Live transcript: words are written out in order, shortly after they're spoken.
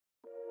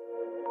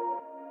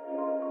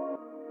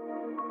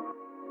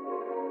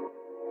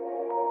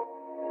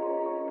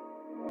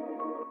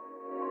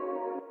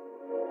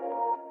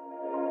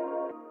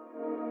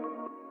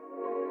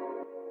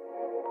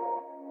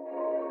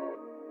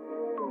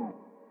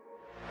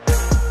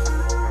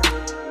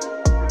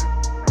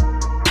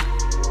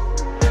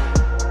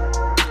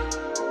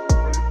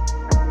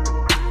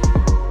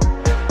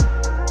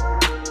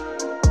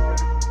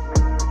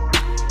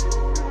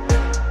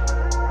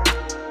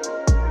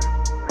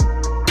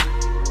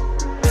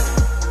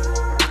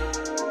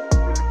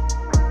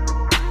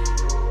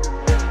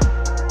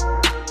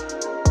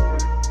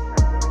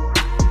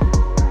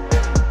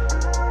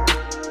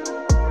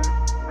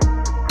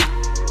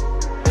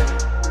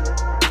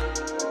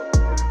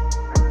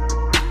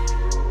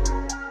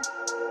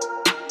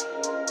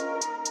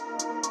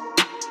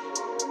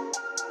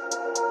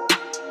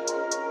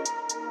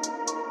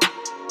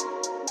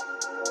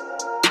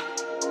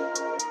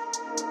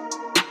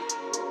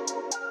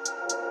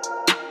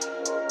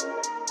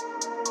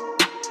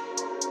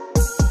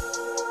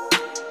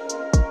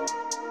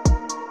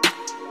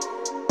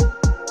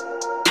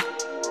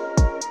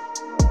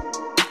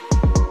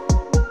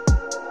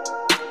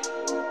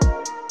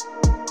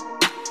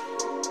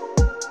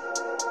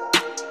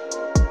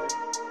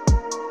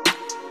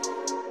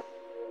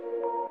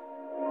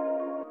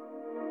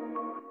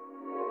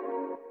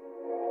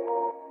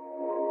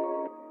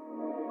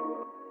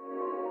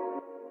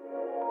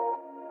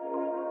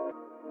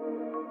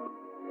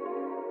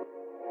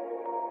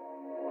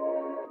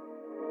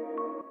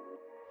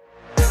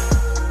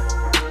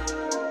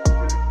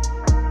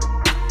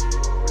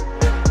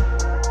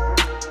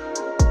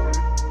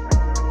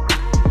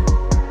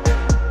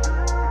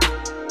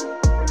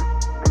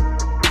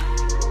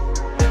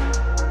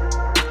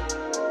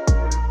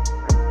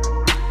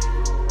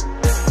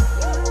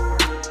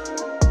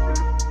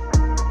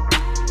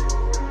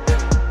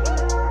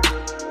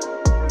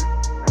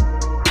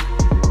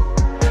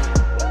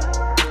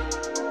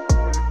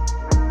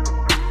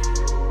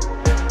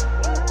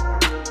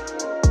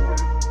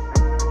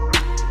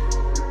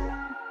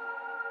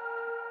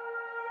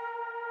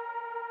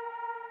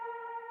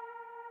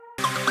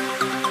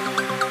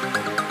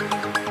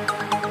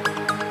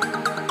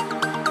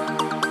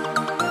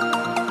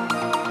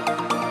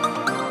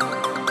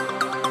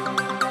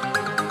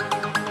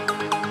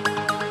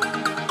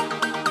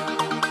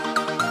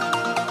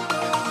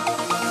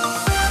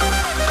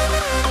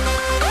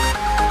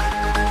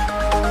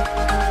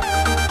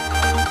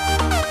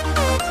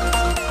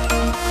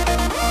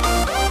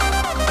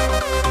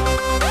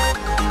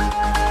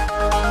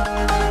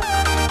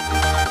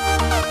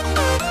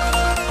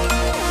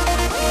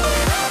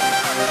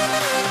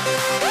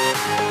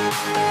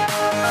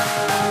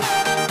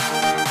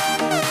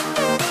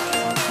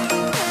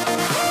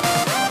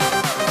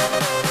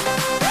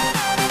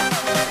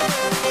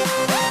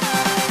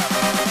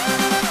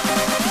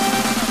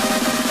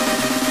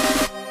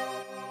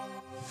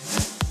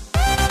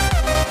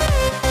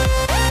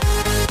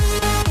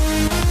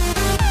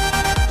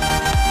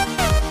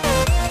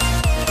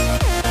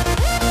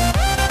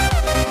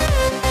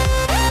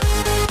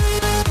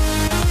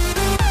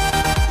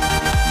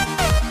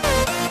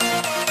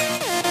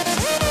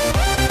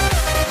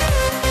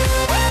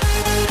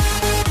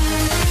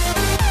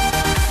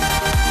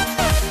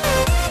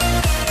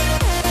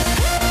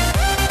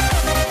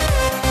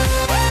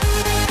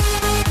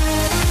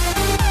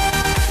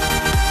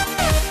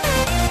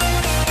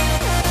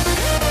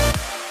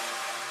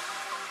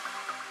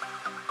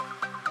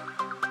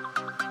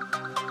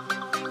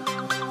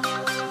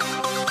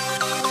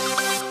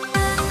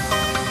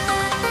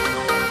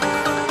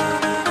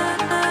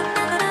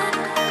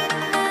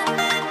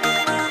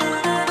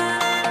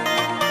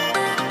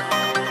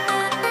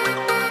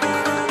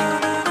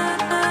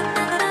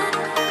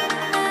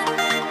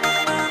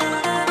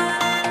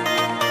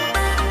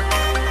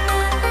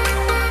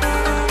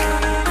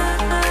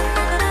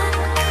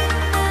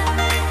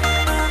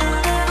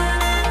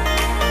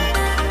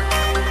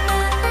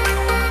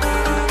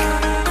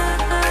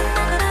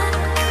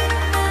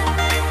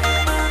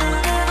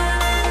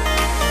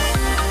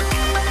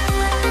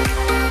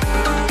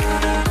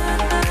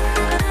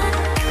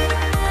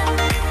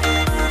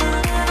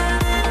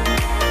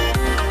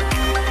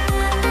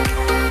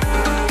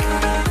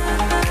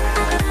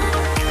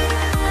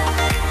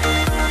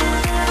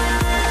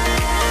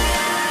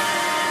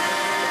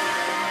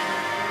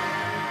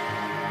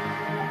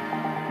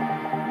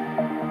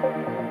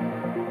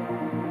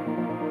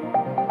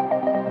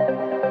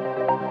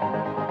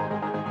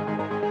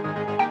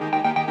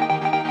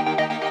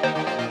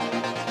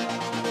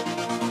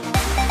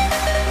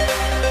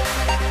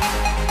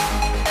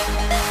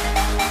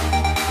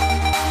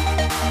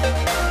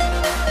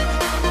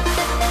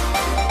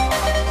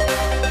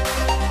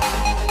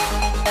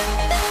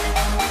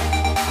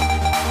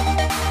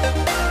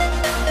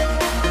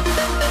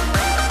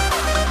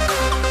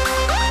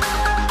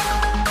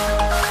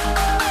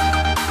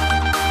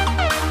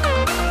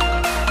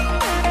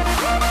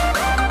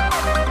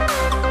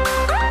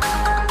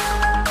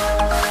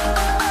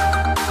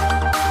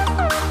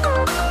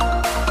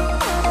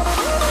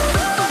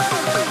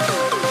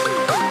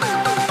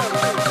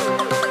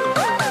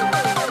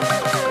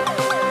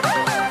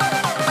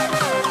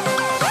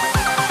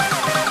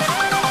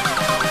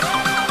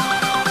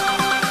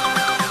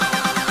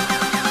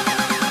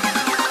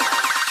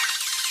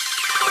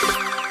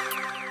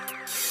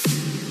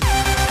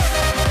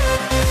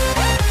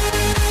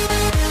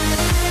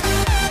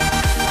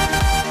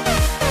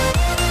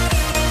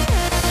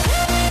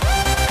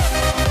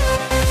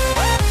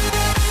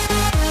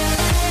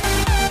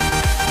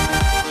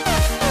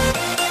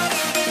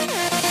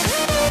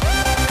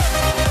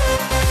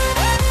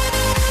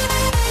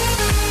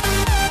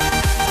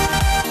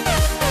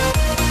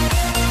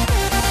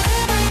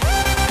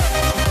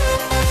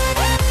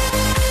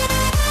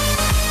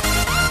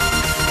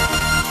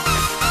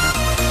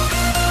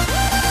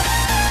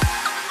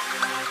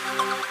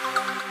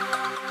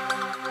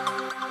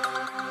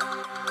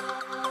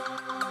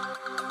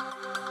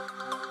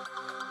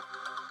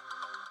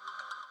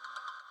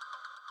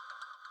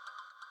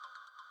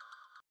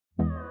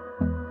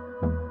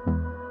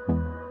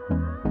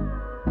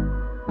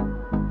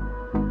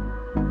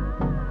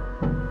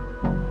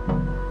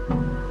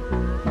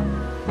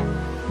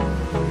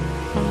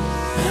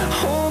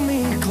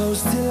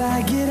close till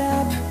I get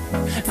up.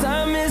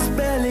 Time is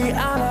barely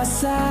on our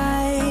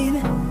side.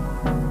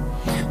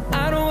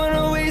 I don't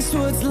wanna waste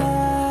what's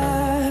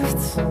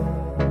left.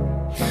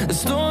 The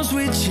storms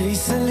we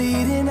chase are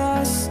leading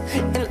us,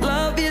 and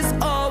love is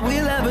all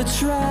we'll ever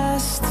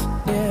trust.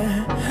 Yeah,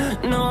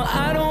 no,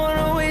 I don't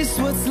wanna waste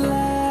what's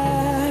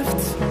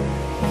left.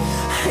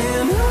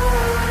 And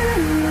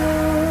on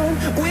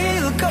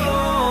we'll go,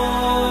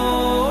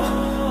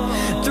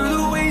 through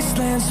the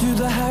wastelands, through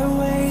the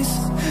highways,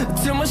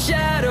 till my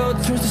shadow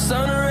turns to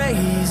sun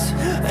rays.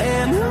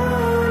 And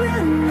on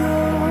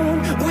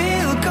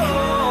we'll go,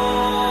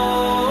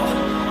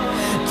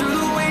 through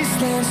the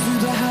wastelands,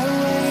 through the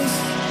highways,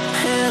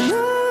 and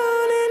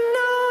on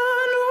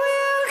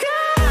we'll go.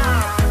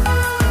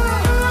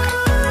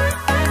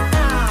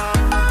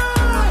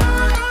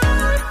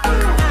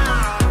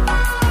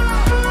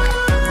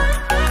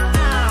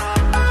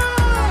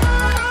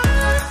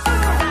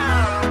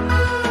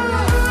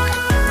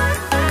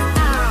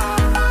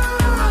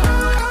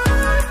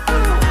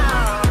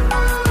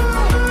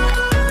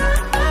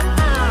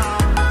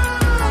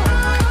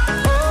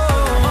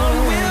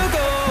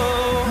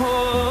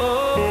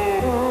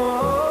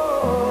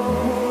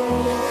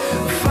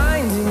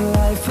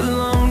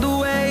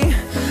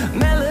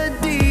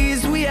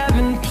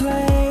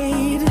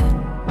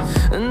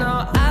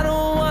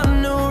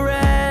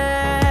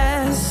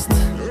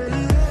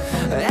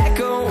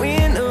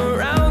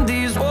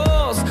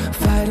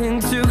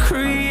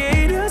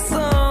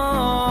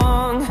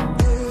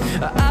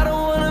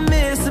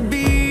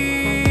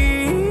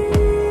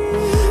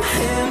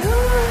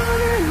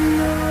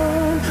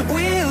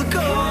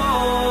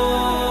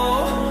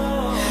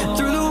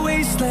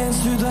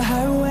 Through the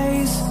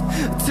highways,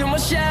 till my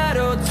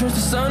shadow turns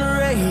to sun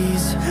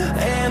rays.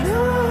 And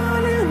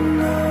on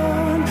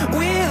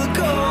we'll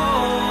go,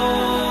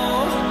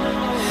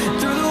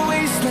 through the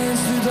wastelands,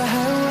 through the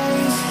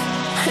highways,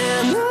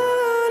 and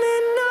on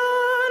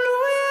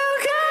we'll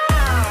go.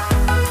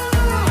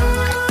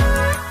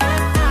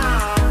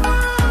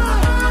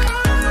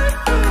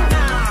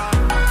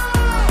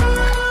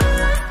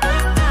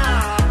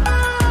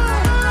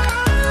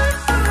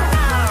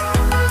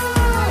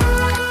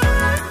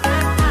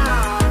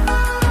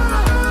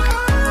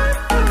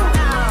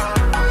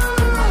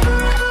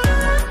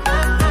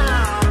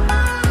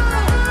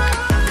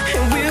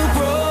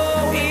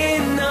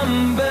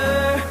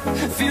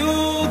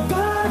 Fueled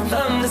by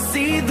them to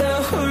see the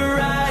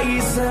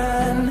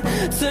horizon,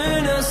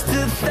 turn us to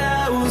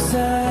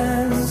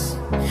thousands,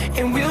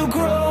 and we'll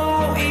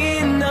grow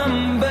in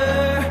number.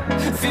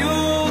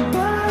 Fueled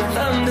by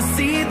them to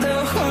see the